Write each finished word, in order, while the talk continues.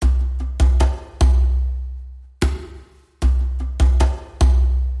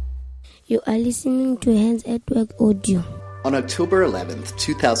You are listening to Hands at Work Audio. On October 11th,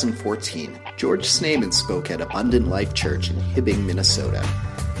 2014, George Snyman spoke at Abundant Life Church in Hibbing, Minnesota.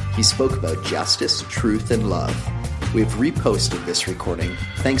 He spoke about justice, truth, and love. We've reposted this recording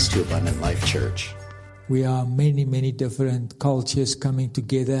thanks to Abundant Life Church. We are many, many different cultures coming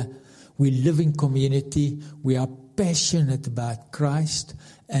together. We live in community. We are passionate about Christ,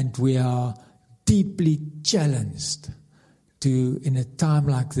 and we are deeply challenged to, in a time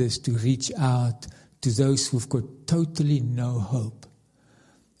like this, to reach out to those who've got totally no hope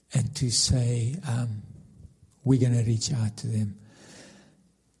and to say, we're going to reach out to them.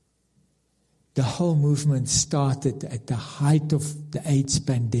 The whole movement started at the height of the AIDS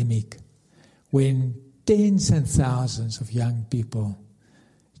pandemic, when tens and thousands of young people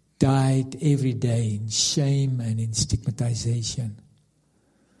died every day in shame and in stigmatization.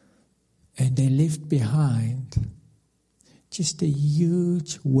 And they left behind just a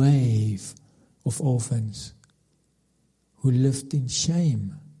huge wave of orphans who lived in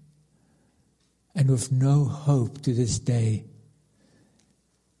shame and with no hope to this day.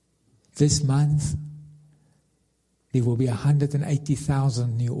 This month, there will be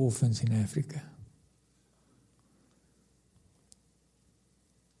 180,000 new orphans in Africa.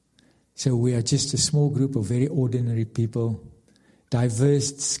 So we are just a small group of very ordinary people,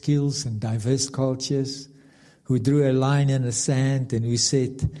 diverse skills and diverse cultures, who drew a line in the sand and who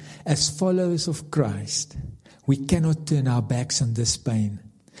said, as followers of Christ, we cannot turn our backs on this pain.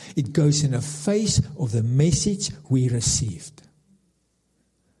 It goes in the face of the message we received.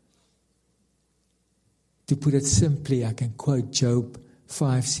 To put it simply, I can quote Job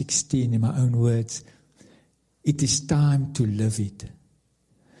 5:16 in my own words. It is time to live it,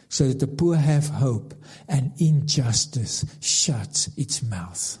 so that the poor have hope and injustice shuts its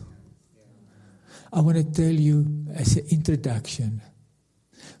mouth. I want to tell you as an introduction,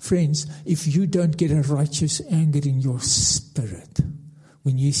 friends, if you don't get a righteous anger in your spirit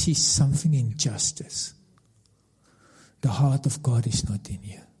when you see something injustice, the heart of God is not in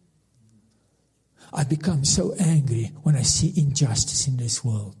you. I become so angry when I see injustice in this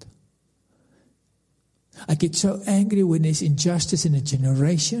world. I get so angry when there's injustice in a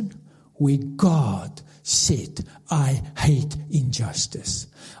generation where God said, I hate injustice.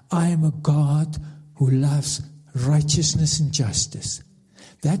 I am a God who loves righteousness and justice.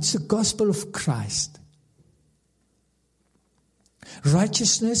 That's the gospel of Christ.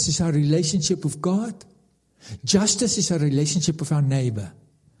 Righteousness is our relationship with God. Justice is our relationship with our neighbor.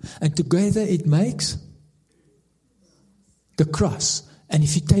 And together it makes the cross. And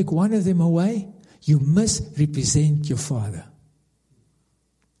if you take one of them away, you misrepresent your Father.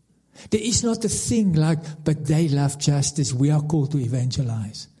 There is not a thing like, but they love justice, we are called to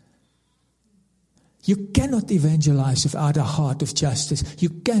evangelize. You cannot evangelize without a heart of justice. You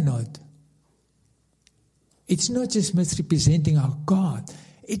cannot. It's not just misrepresenting our God.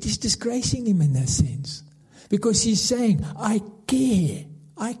 It is disgracing Him in that sense. Because He's saying, I care.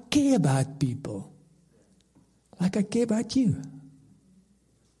 I care about people. Like I care about you.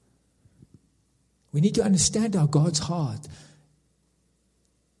 We need to understand our God's heart.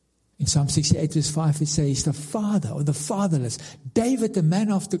 In Psalm 68 verse 5 it says, the father or the fatherless. David, the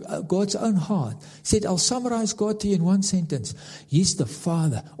man after God's own heart, said, I'll summarize God to you in one sentence. He's the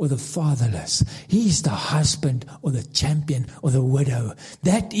father or the fatherless. He's the husband or the champion or the widow.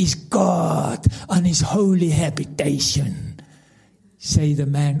 That is God on His holy habitation. Say the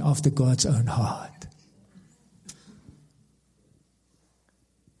man after God's own heart.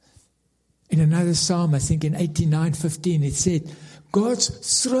 In another psalm, I think in 89:15, it said,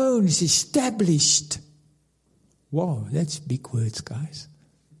 God's throne is established. Wow, that's big words, guys.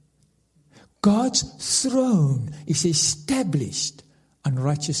 God's throne is established on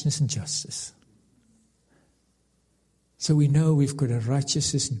righteousness and justice. So we know we've got a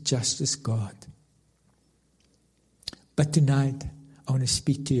righteousness and justice God. But tonight, I want to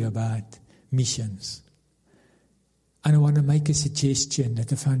speak to you about missions. And I want to make a suggestion that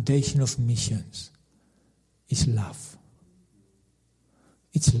the foundation of missions is love.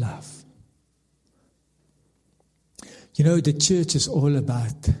 It's love. You know, the church is all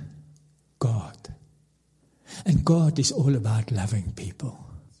about God. And God is all about loving people.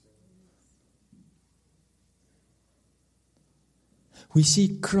 We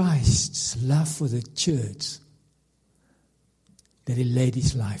see Christ's love for the church, that He laid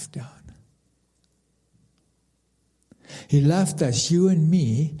His life down. He loved us, you and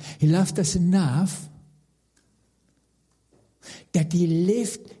me. He loved us enough that He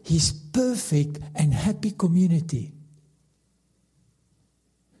left His perfect and happy community.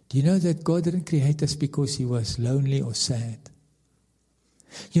 Do you know that God didn't create us because He was lonely or sad?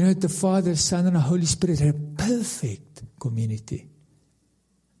 You know, the Father, Son, and the Holy Spirit are a perfect community.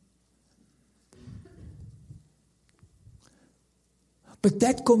 But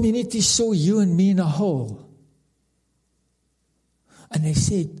that community saw you and me in a hole. And they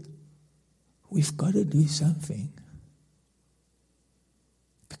said, we've got to do something.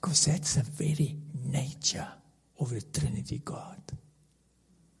 Because that's the very nature of the Trinity God.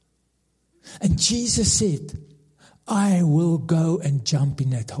 And Jesus said, I will go and jump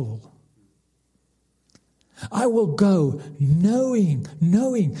in that hole. I will go knowing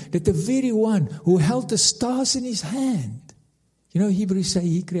that the very one who held the stars in his hand, you know, Hebrews say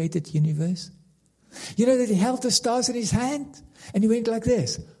he created the universe. You know that he held the stars in his hand and he went like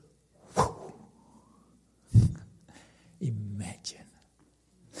this. Imagine.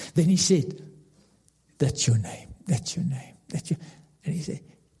 Then he said, that's your name, that's your name, that's your... And he said,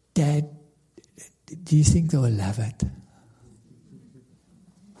 Dad, do you think they will love it?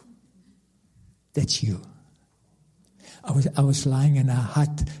 That's you. I was lying in a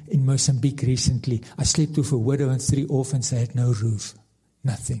hut in Mozambique recently. I slept with a widow and 3 orphans. They had no roof,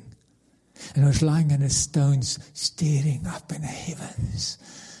 nothing. And I was lying on the stones, staring up in the heavens.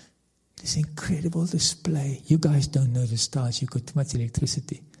 This incredible display. You guys don't know the stars. You've got too much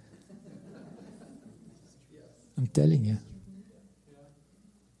electricity. I'm telling you.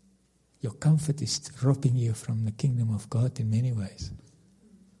 Your comfort is robbing you from the kingdom of God in many ways.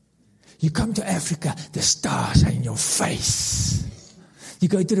 You come to Africa, the stars are in your face. You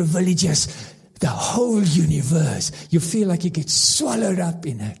go to the villages, the whole universe. You feel like you get swallowed up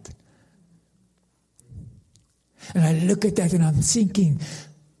in it. And I look at that and I'm thinking,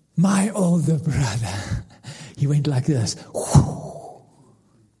 my older brother, he went like this. Whoo.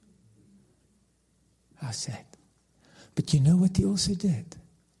 How sad. But you know what he also did?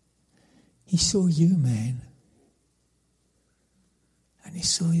 He saw you, man. And he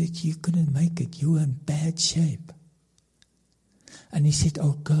saw that you couldn't make it. You were in bad shape. And he said,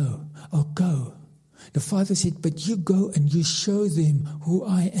 I'll go. I'll go. The Father said, but you go and you show them who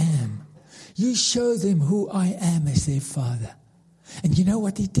I am. You show them who I am as their Father. And you know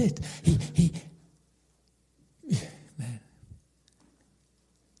what he did? He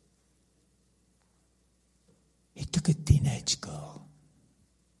took a teenage girl,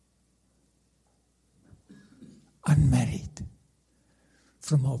 unmarried,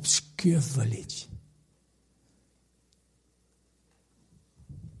 from an obscure village.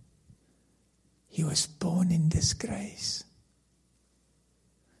 He was born in disgrace.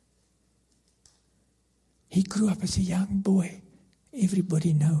 He grew up as a young boy.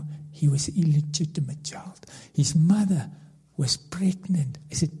 Everybody knew he was an illegitimate child. His mother was pregnant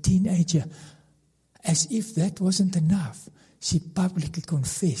as a teenager. As if that wasn't enough, she publicly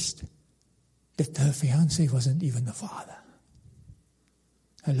confessed that her fiancé wasn't even the father.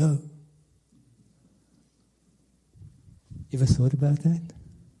 Hello? You ever thought about that?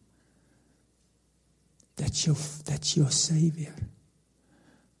 That's your Savior.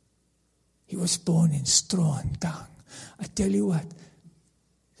 He was born in straw and dung. I tell you what,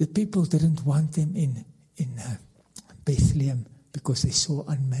 the people didn't want him in Bethlehem because they saw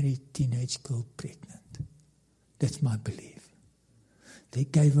unmarried teenage girl pregnant. That's my belief. They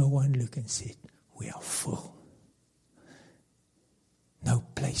gave her one look and said, we are full. No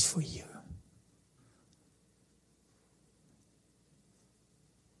place for you.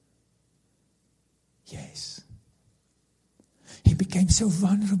 Yes. He became so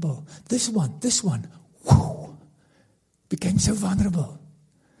vulnerable. This one, became so vulnerable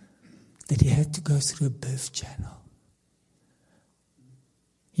that he had to go through a birth channel.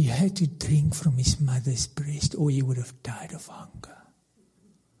 He had to drink from his mother's breast or he would have died of hunger.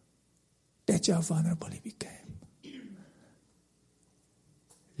 That's how vulnerable he became.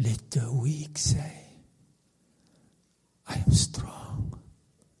 Let the weak say, I am strong.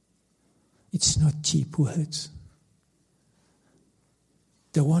 It's not cheap words.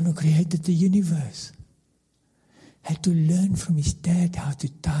 The one who created the universe had to learn from his dad how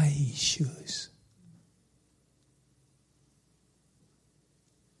to tie his shoes.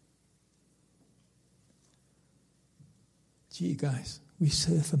 Gee, guys, we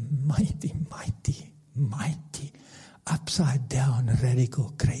serve a mighty, mighty, mighty, upside down,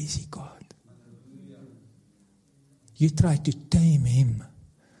 radical, crazy God. You try to tame him,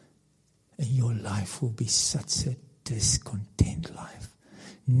 and your life will be such a discontent life.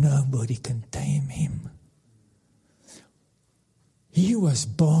 Nobody can tame him. He was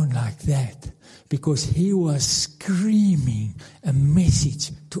born like that because he was screaming a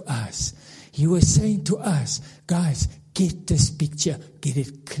message to us. He was saying to us, guys, get this picture, get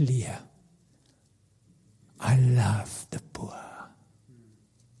it clear. I love the poor.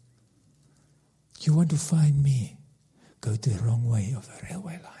 You want to find me? Go the wrong way of the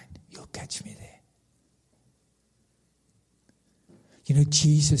railway line. You'll catch me there. You know,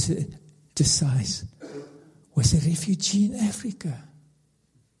 Jesus, the size, was a refugee in Africa.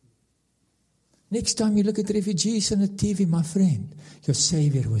 Next time you look at refugees on the TV, my friend, your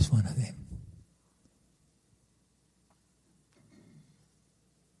Savior was one of them.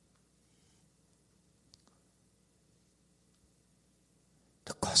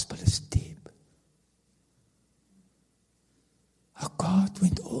 The gospel is deep. Our God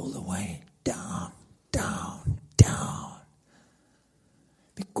went all the way down, down, down.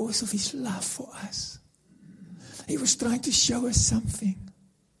 Because of His love for us. He was trying to show us something.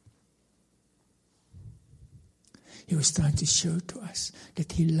 He was trying to show to us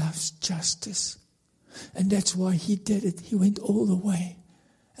that He loves justice. And that's why He did it. He went all the way.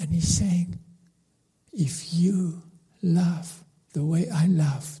 And He's saying, if you love the way I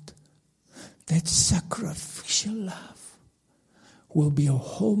loved, that sacrificial love will be a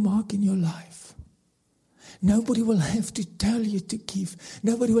hallmark in your life. Nobody will have to tell you to give.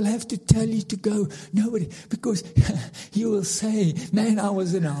 Nobody will have to tell you to go. Nobody. Because you will say, man, I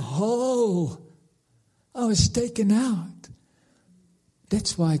was in a hole. I was taken out.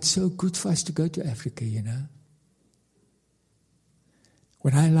 That's why it's so good for us to go to Africa, you know.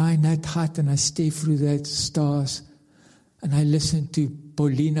 When I lie in that hut and I stare through those stars and I listen to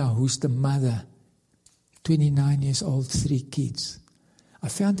Paulina, who's the mother, 29 years old, 3 kids. I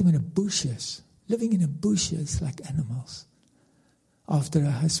found them in the bushes, living in the bushes like animals after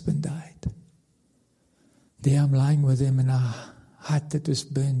her husband died. There I'm lying with them in a hut that was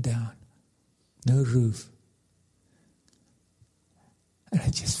burned down. No roof. And I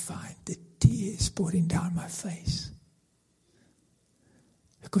just find the tears pouring down my face.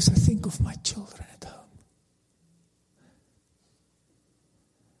 Because I think of my children at home.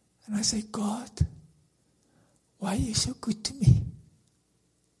 And I say, God, why are you so good to me?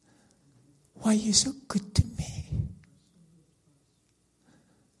 Why are you so good to me?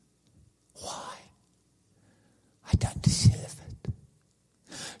 Why? I don't deserve it.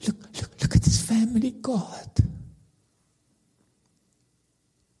 Look at this family, God.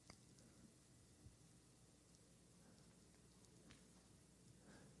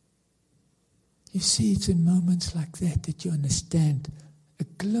 You see, it's in moments like that that you understand a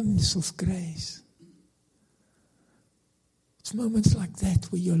glimpse of grace. It's moments like that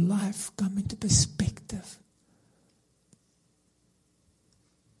where your life comes into perspective.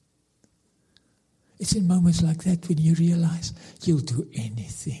 It's in moments like that when you realize you'll do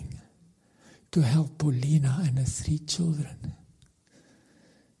anything to help Paulina and her 3 children.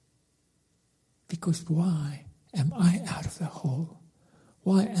 Because why am I out of the hole?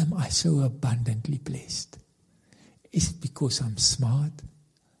 Why am I so abundantly blessed? Is it because I'm smart?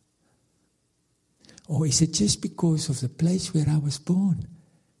 Or is it just because of the place where I was born?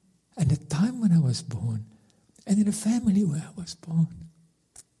 And the time when I was born? And in the family where I was born?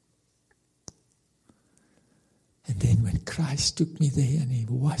 And then when Christ took me there and He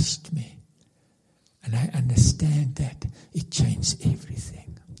washed me, and I understand that, it changed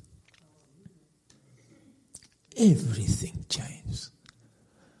everything. Everything changed.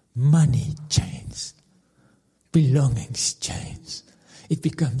 Money changes. Belongings change. It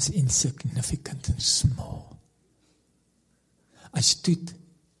becomes insignificant and small. I stood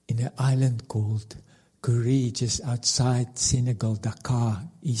in an island called Korea, just outside Senegal, Dakar,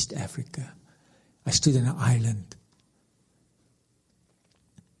 East Africa. I stood in an island.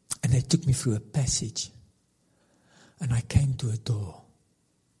 And they took me through a passage. And I came to a door.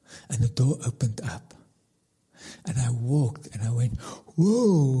 And the door opened up. And I walked and I went,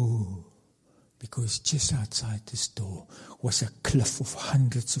 whoa! Because just outside this door was a cliff of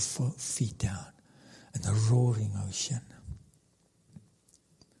hundreds of feet down and a roaring ocean.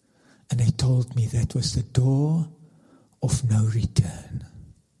 And they told me that was the door of no return.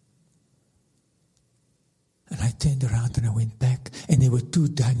 And I turned around and I went back, and there were 2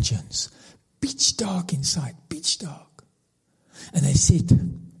 dungeons, pitch dark inside, pitch dark. And they said,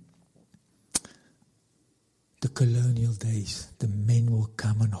 the colonial days, the men will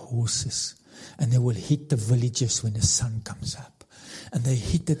come on horses and they will hit the villages when the sun comes up. And they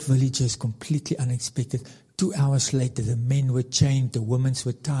hit that villages completely unexpected. 2 hours later, the men were chained, the women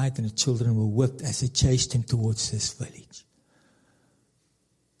were tied, and the children were whipped as they chased them towards this village.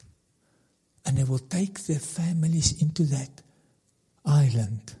 And they will take their families into that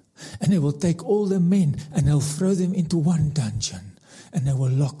island. And they will take all the men and they'll throw them into one dungeon. And they will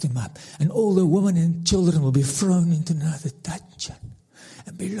lock them up. And all the women and children will be thrown into another dungeon.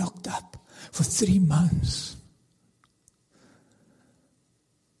 And be locked up for 3 months.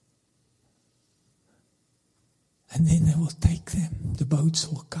 And then they will take them. The boats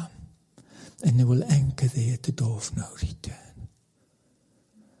will come. And they will anchor there at the door of no return.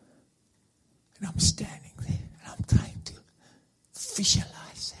 And I'm standing there. And I'm trying to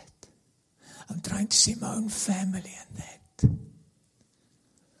visualize it. I'm trying to see my own family and that.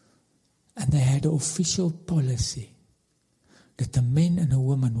 And they had an official policy that a man and a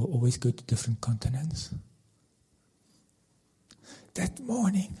woman will always go to different continents. That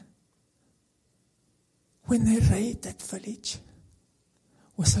morning, when they raided that village,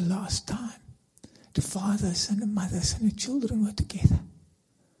 was the last time the fathers and the mothers and the children were together.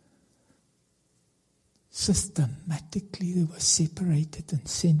 Systematically, they were separated and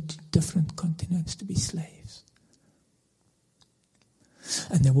sent to different continents to be slaves.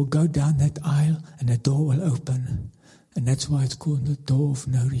 And they will go down that aisle and the door will open. And that's why it's called the door of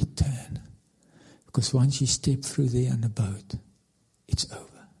no return. Because once you step through there on the boat, it's over.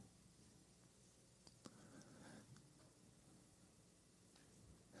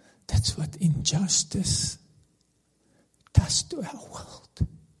 That's what injustice does to our world.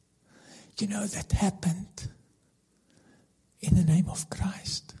 You know, that happened in the name of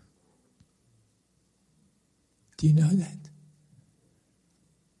Christ. Do you know that?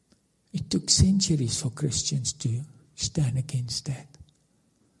 It took centuries for Christians to stand against that.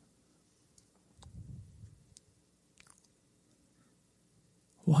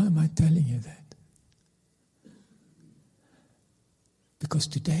 Why am I telling you that? Because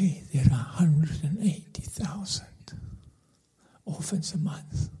today there are 180,000 orphans a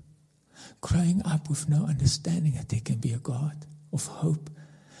month growing up with no understanding that there can be a God of hope,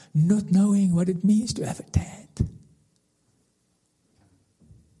 not knowing what it means to have a dad.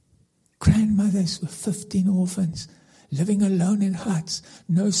 Grandmothers with 15 orphans, living alone in huts,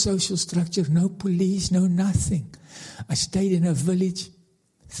 no social structure, no police, no nothing. I stayed in a village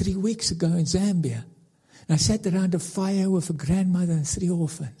 3 weeks ago in Zambia. And I sat around a fire with a grandmother and 3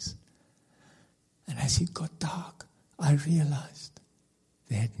 orphans. And as it got dark, I realized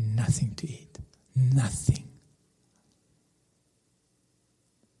they had nothing to eat. Nothing.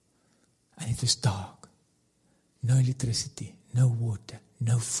 And it was dark. No electricity, no water,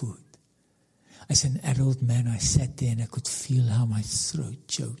 no food. As an adult man, I sat there and I could feel how my throat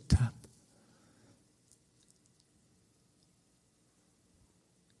choked up.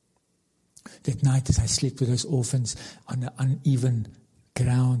 That night as I slept with those orphans on an uneven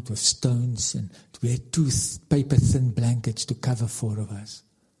ground with stones, and we had 2 paper-thin blankets to cover 4 of us.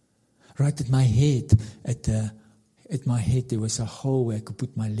 Right at my head, at my head there was a hole where I could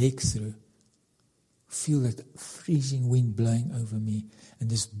put my legs through. Feel that freezing wind blowing over me,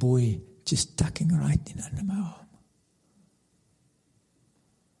 and this boy just tucking right in under my arm.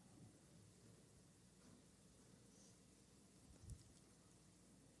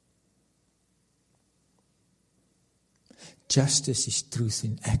 Justice is truth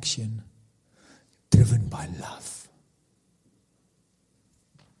in action, driven by love.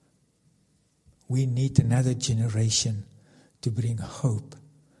 We need another generation to bring hope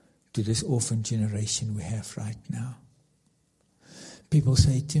to this orphan generation we have right now. People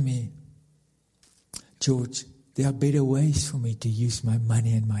say to me, George, there are better ways for me to use my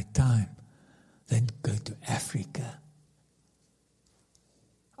money and my time than go to Africa.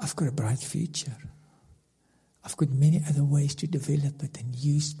 I've got a bright future. I've got many other ways to develop it and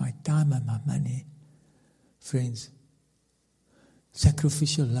use my time and my money. Friends,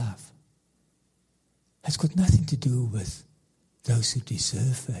 sacrificial love has got nothing to do with those who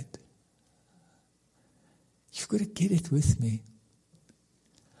deserve it. You've got to get it with me.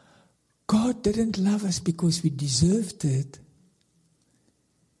 God didn't love us because we deserved it.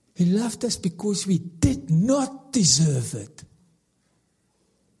 He loved us because we did not deserve it.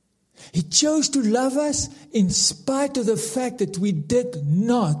 He chose to love us in spite of the fact that we did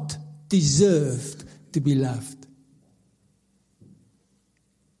not deserve to be loved.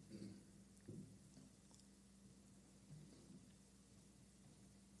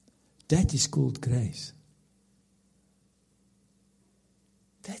 That is called grace.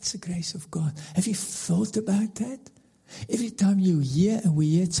 That's the grace of God. Have you thought about that? Every time you hear, and we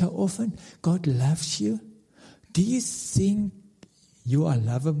hear it so often, God loves you. Do you think you are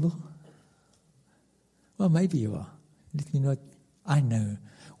lovable? Well, maybe you are. Let me not. I know.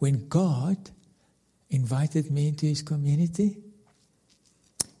 When God invited me into His community,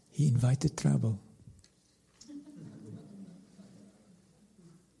 He invited trouble.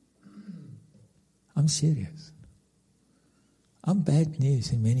 I'm serious. I'm bad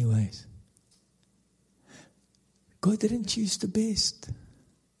news in many ways. God didn't choose the best.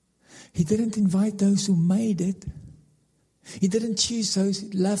 He didn't invite those who made it. He didn't choose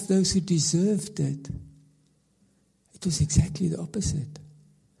love those who deserved it. It was exactly the opposite.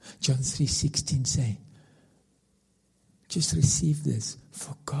 John 3:16 say, just receive this.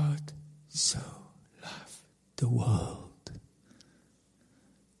 For God so loved the world.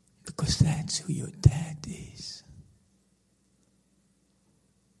 Because that's who your dad is.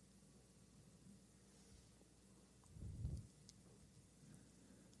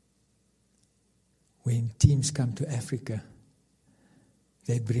 When teams come to Africa,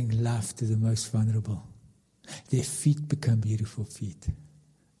 they bring love to the most vulnerable. Their feet become beautiful feet.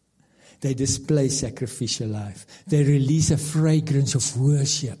 They display sacrificial life. They release a fragrance of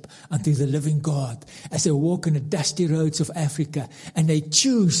worship unto the living God as they walk on the dusty roads of Africa, and they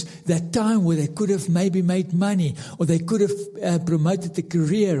choose that time where they could have maybe made money, or they could have promoted a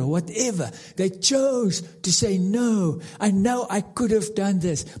career or whatever. They chose to say, no, I know I could have done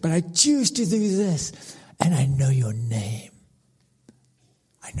this, but I choose to do this. And I know your name.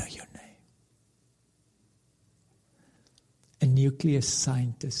 I know your name. A nuclear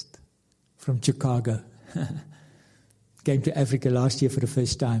scientist from Chicago came to Africa last year for the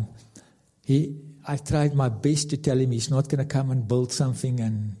first time. I tried my best to tell him he's not going to come and build something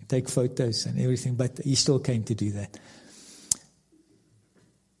and take photos and everything, but he still came to do that.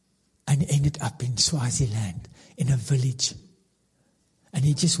 And he ended up in Swaziland, in a village. And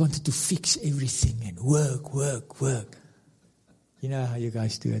he just wanted to fix everything and work. You know how you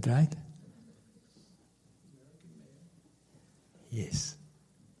guys do it, right? Yes.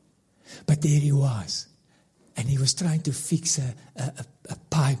 But there he was. And he was trying to fix a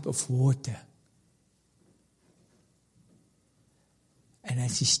pipe of water. And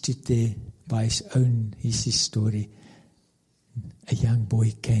as he stood there by his story, a young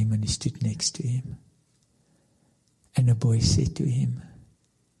boy came and he stood next to him. And the boy said to him,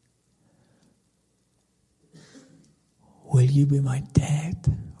 will you be my dad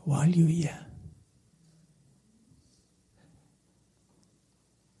while you're here?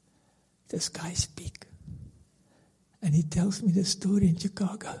 This guy's big. And he tells me the story in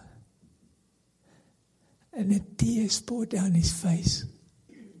Chicago. And the tears poured down his face.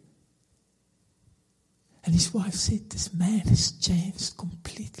 And his wife said, this man has changed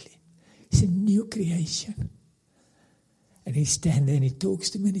completely. He's a new creation. And he stands there and he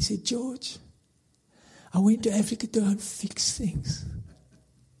talks to me and he said, George, I went to Africa to go and fix things.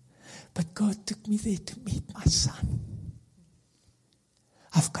 But God took me there to meet my son.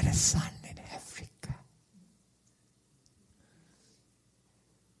 I've got a son in Africa.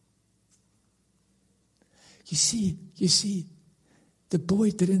 You see, the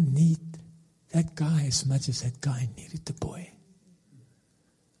boy didn't need that guy as much as that guy needed the boy.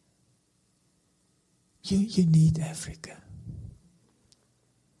 You need Africa.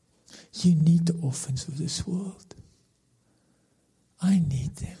 You need the orphans of this world. I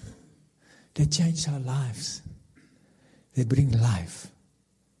need them. They change our lives. They bring life.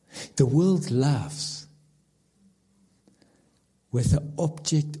 The world loves with an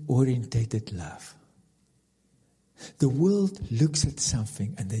object-orientated love. The world looks at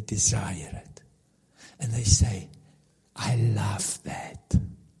something and they desire it. And they say, I love that.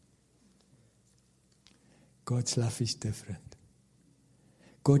 God's love is different.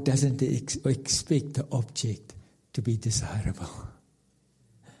 God doesn't expect the object to be desirable.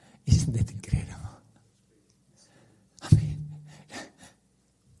 Isn't that incredible? I mean,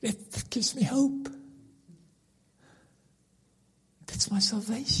 that gives me hope. That's my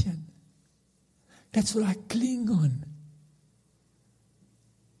salvation. That's what I cling on.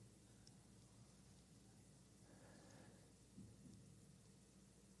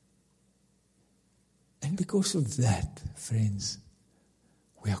 And because of that, friends,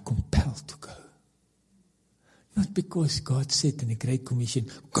 we are compelled to go. Not because God said in the Great Commission,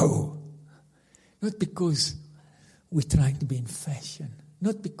 go. Not because we're trying to be in fashion.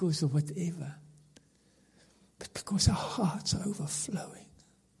 Not because of whatever. But because our hearts are overflowing.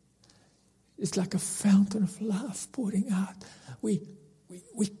 It's like a fountain of love pouring out. We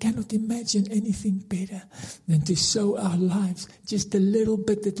cannot imagine anything better than to sow our lives. Just a little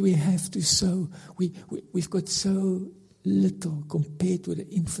bit that we have to sow. We've got so little compared with the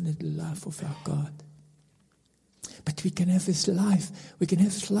infinite love of our God. But we can have His life. We can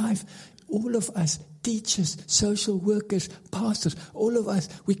have His life. All of us, teachers, social workers, pastors, all of us,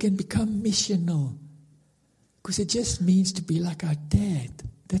 we can become missional. Because it just means to be like our dad.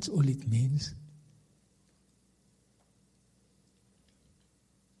 That's all it means.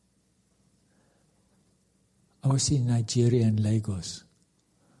 I was in Nigeria and Lagos,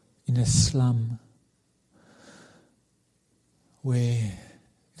 in a slum where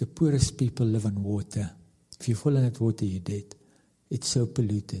the poorest people live on water. If you fall in that water, you're dead. It's so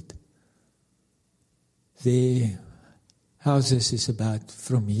polluted. There, Houses is about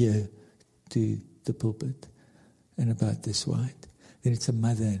from here to the pulpit, and about this wide. Then it's a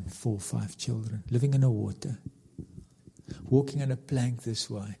mother and 4 or 5 children living in the water, walking on a plank this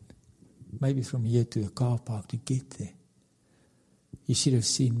wide, maybe from here to the car park to get there. You should have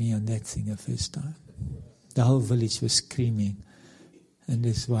seen me on that thing the first time. The whole village was screaming, and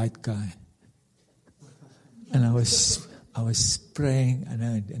this white guy, and I was praying,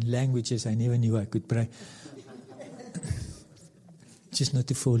 and in languages I never knew I could pray, just not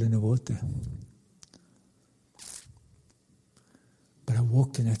to fall in the water. But I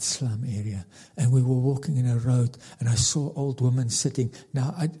walked in that slum area, and we were walking in a road, and I saw old women sitting.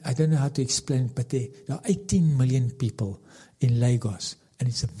 Now, I don't know how to explain it, but there are 18 million people in Lagos, and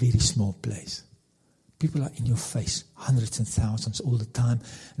it's a very small place. People are in your face, hundreds and thousands all the time.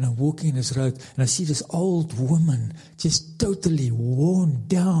 And I'm walking in this road, and I see this old woman, just totally worn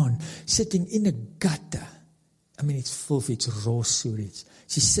down, sitting in a gutter. I mean, it's filthy, it's raw sewage.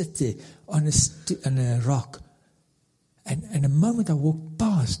 She sits there on a rock. And the moment I walked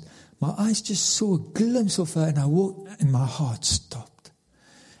past, my eyes just saw a glimpse of her, and I walked, and my heart stopped.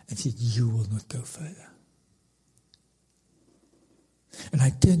 And said, "You will not go further." And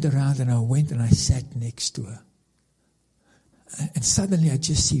I turned around, and I went, and I sat next to her. And suddenly I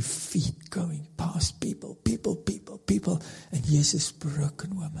just see feet going past people. And here's this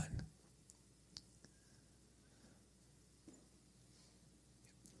broken woman.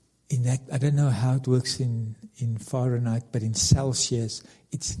 In that, I don't know how it works in Fahrenheit, but in Celsius,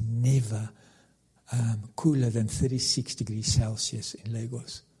 it's never cooler than 36 degrees Celsius in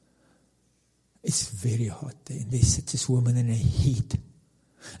Lagos. It's very hot there. And there sits this woman in a heat.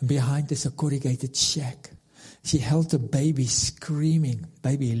 And behind us, a corrugated shack. She held a baby screaming,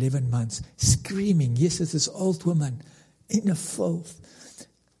 baby 11 months, screaming. Yes, it's this old woman in a filth.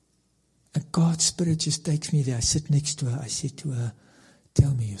 And God's Spirit just takes me there. I sit next to her. I said to her,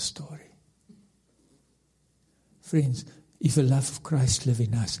 "Tell me your story." Friends, if the love of Christ lives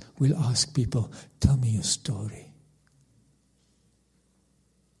in us, we'll ask people, "Tell me your story."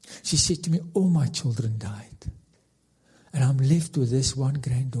 She said to me, "All my children died. And I'm left with this one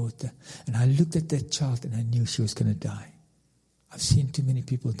granddaughter." And I looked at that child, and I knew she was going to die. I've seen too many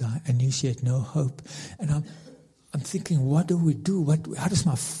people die. I knew she had no hope. And I'm thinking, what do we do? How does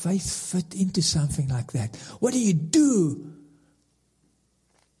my faith fit into something like that? What do you do?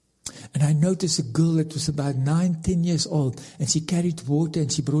 And I noticed a girl that was about 9, 10 years old, and she carried water, and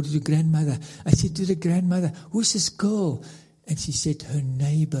she brought it to grandmother. I said to the grandmother, "Who's this girl?" And she said her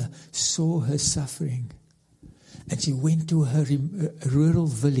neighbor saw her suffering. And she went to her rural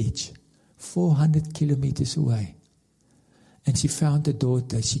village, 400 kilometers away. And she found the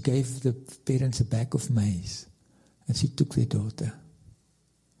daughter. She gave the parents a bag of maize. And she took their daughter.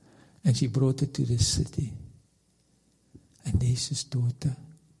 And she brought her to the city. And there's his daughter,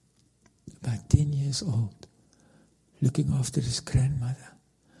 about 10 years old, looking after his grandmother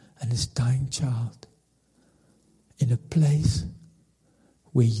and his dying child in a place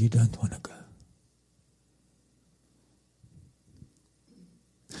where you don't want to go.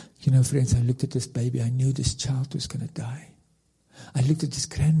 You know, friends, I looked at this baby. I knew this child was going to die. I looked at this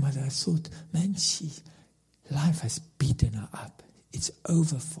grandmother. I thought, man, life has beaten her up. It's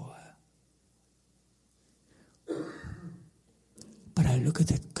over for her. But I look at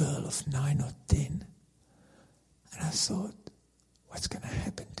that girl of 9 or 10, and I thought, what's going to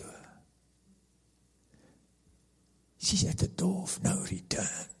happen to her? She's at the door of no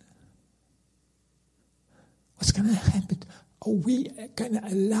return. What's going to happen? Are we going to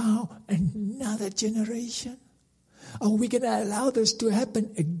allow another generation? Are we going to allow this to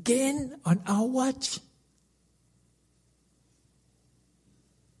happen again on our watch?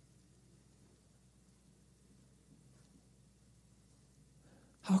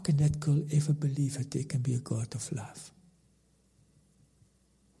 How can that girl ever believe that there can be a God of love?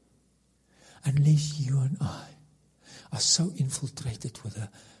 Unless you and I are so infiltrated with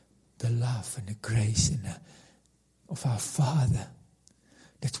the love and the grace of our Father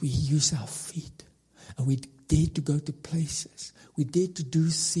that we use our feet and we dare to go to places. We dare to do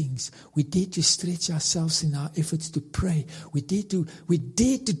things. We dare to stretch ourselves in our efforts to pray. We dare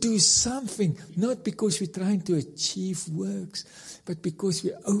to do something, not because we're trying to achieve works, but because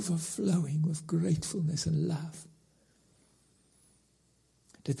we're overflowing with gratefulness and love.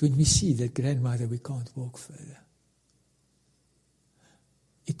 That when we see that grandmother, we can't walk further.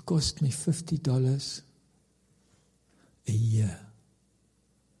 It cost me $50 a year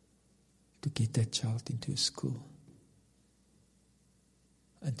to get that child into a school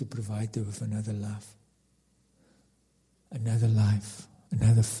and to provide her with another love, another life,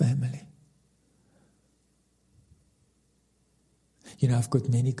 another family. You know, I've got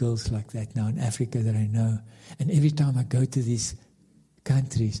many girls like that now in Africa that I know. And every time I go to these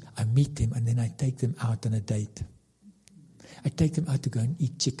countries, I meet them and then I take them out on a date. I take them out to go and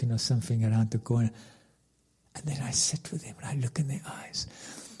eat chicken or something around the corner. And then I sit with them and I look in their eyes.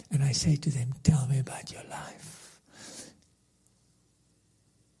 And I say to them, tell me about your life.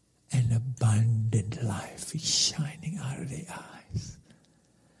 An abundant life is shining out of their eyes.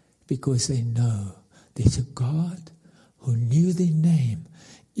 Because they know there's a God who knew their name,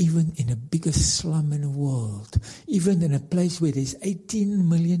 even in the biggest slum in the world, even in a place where there's 18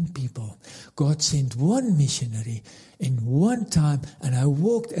 million people. God sent one missionary in one time, and I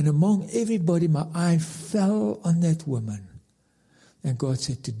walked, and among everybody, my eye fell on that woman. And God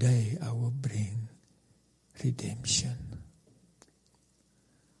said, today I will bring redemption.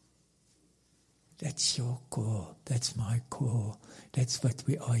 That's your call. That's my call. That's what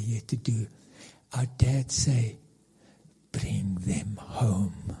we are here to do. Our dad say, bring them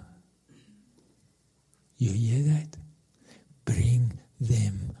home. You hear that? Bring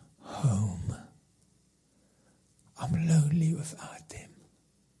them home. I'm lonely without them.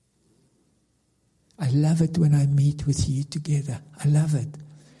 I love it when I meet with you together. I love it.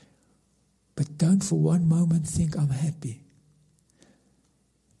 But don't for one moment think I'm happy.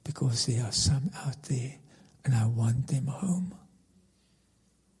 Because there are some out there and I want them home.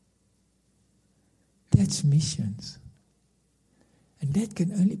 That's missions. And that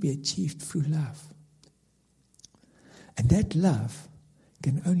can only be achieved through love. And that love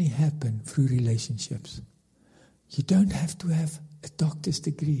can only happen through relationships. You don't have to have a doctor's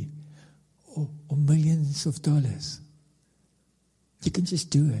degree or millions of dollars. You can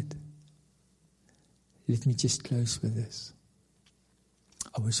just do it. Let me just close with this.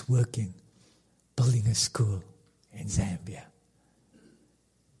 I was working, building a school in Zambia.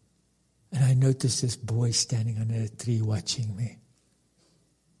 And I noticed this boy standing under a tree watching me.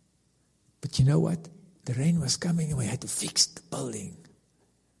 But you know what? The rain was coming and we had to fix the building.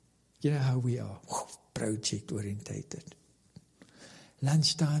 You know how we are, project orientated.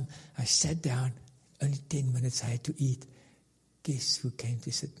 Lunchtime, I sat down, only 10 minutes I had to eat. Guess who came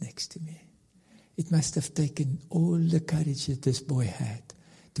to sit next to me? It must have taken all the courage that this boy had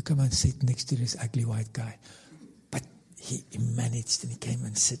to come and sit next to this ugly white guy. But he managed and he came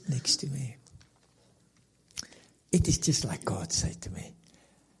and sit next to me. It is just like God said to me,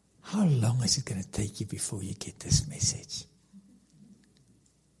 how long is it going to take you before you get this message?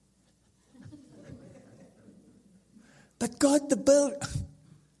 But God, the bill.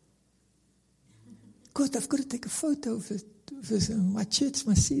 God, I've got to take a photo of this. My church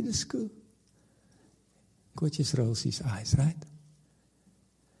must see the school. God just rolls his eyes, right?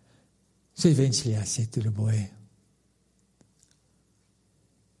 So eventually I said to the boy,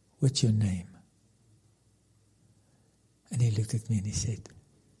 what's your name? And he looked at me and he said,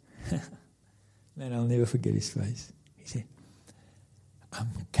 man, I'll never forget his face. He said, I'm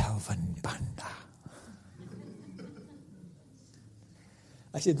Calvin Banda.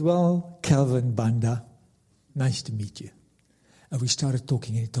 I said, well, Calvin Banda, nice to meet you. And we started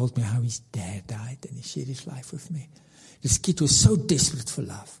talking and he told me how his dad died and he shared his life with me. This kid was so desperate for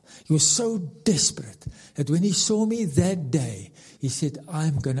love. He was so desperate that when he saw me that day, he said,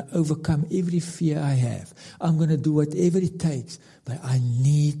 I'm going to overcome every fear I have. I'm going to do whatever it takes, but I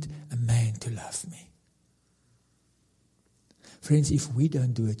need a man to love me. Friends, if we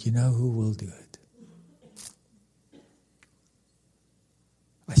don't do it, you know who will do it?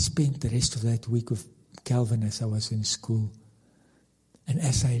 I spent the rest of that week with Calvin as I was in school. And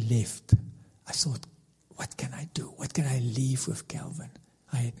as I left, I thought, what can I do? What can I leave with Calvin?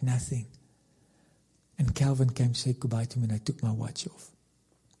 I had nothing. And Calvin came to say goodbye to me and I took my watch off.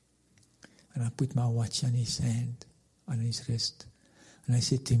 And I put my watch on his hand, on his wrist. And I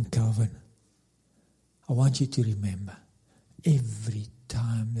said to him, Calvin, I want you to remember, every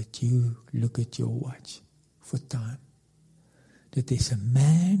time that you look at your watch for time, that there's a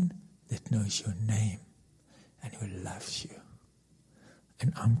man that knows your name and who loves you.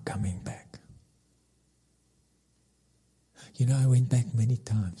 And I'm coming back. You know, I went back many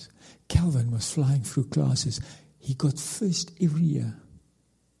times. Calvin was flying through classes. He got first every year.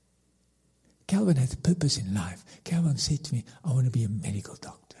 Calvin had a purpose in life. Calvin said to me, I want to be a medical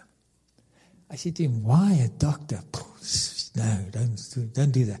doctor. I said to him, why a doctor? No,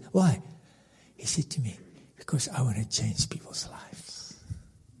 don't do that. Why? He said to me, because I want to change people's lives.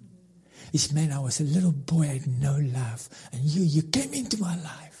 This man, I was a little boy, I had no love. And you came into my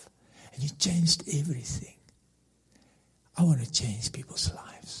life and you changed everything. I want to change people's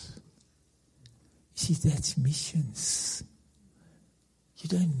lives. You see, that's missions. You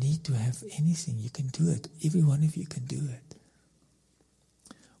don't need to have anything. You can do it. Every one of you can do it.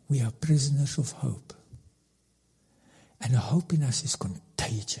 We are prisoners of hope. And the hope in us is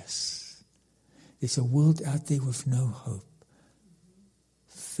contagious. There's a world out there with no hope,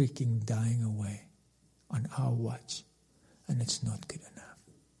 freaking dying away on our watch. And it's not good enough.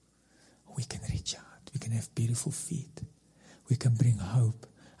 We can reach out. We can have beautiful feet. We can bring hope.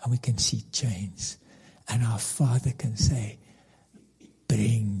 And we can see change. And our Father can say,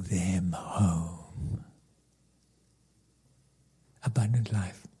 bring them home. Abundant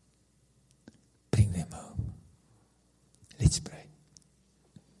life. Bring them home. Let's pray.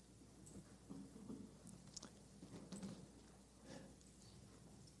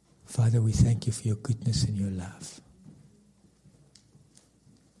 Father, we thank you for your goodness and your love.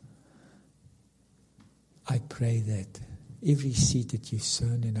 I pray that every seed that you've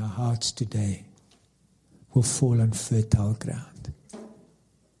sown in our hearts today will fall on fertile ground.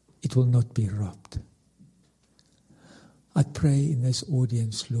 It will not be robbed. I pray in this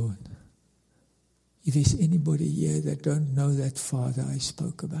audience, Lord, if there's anybody here that don't know that Father I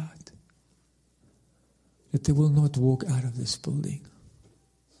spoke about, that they will not walk out of this building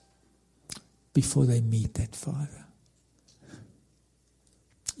before they meet that Father.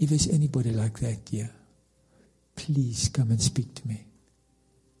 If there's anybody like that here, please come and speak to me.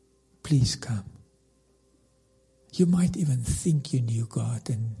 Please come. You might even think you knew God,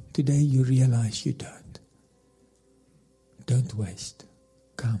 and today you realize you don't. Don't waste.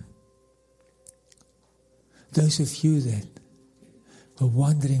 Come. Those of you that are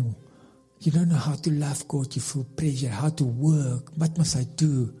wondering, you don't know how to love God, you feel pressure, how to work, what must I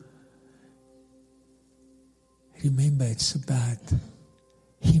do? Remember, it's about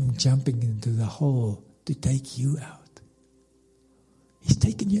Him jumping into the hole to take you out. He's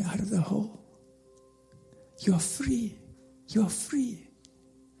taken you out of the hole. You are free. You are free.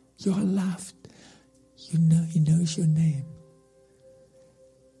 You are loved. You know, He knows your name.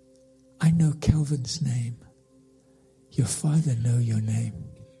 I know Calvin's name. Your Father knows your name.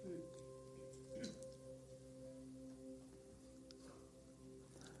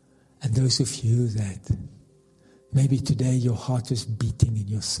 And those of you that maybe today your heart is beating in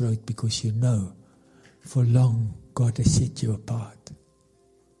your throat because you know for long God has set you apart.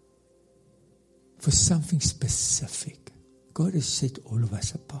 For something specific. God has set all of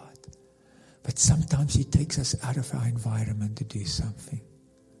us apart. But sometimes He takes us out of our environment to do something.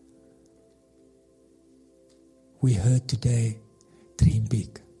 We heard today, dream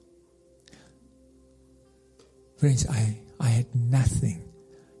big. Friends, I had nothing.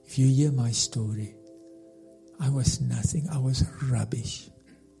 If you hear my story, I was nothing. I was rubbish.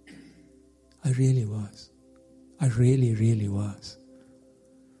 I really was. I really, really was.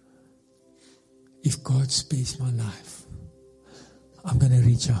 If God spares my life, I'm going to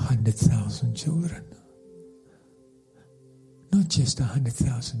reach 100,000 children. Not just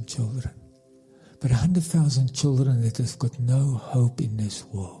 100,000 children, but 100,000 children that have got no hope in this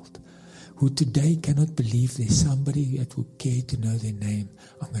world, who today cannot believe there's somebody that will care to know their name.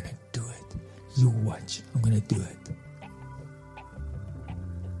 I'm going to do it. You watch. I'm going to do it.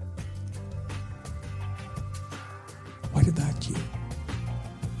 What about you?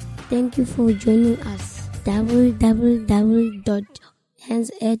 Thank you for joining us.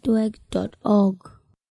 www.handsatwork.org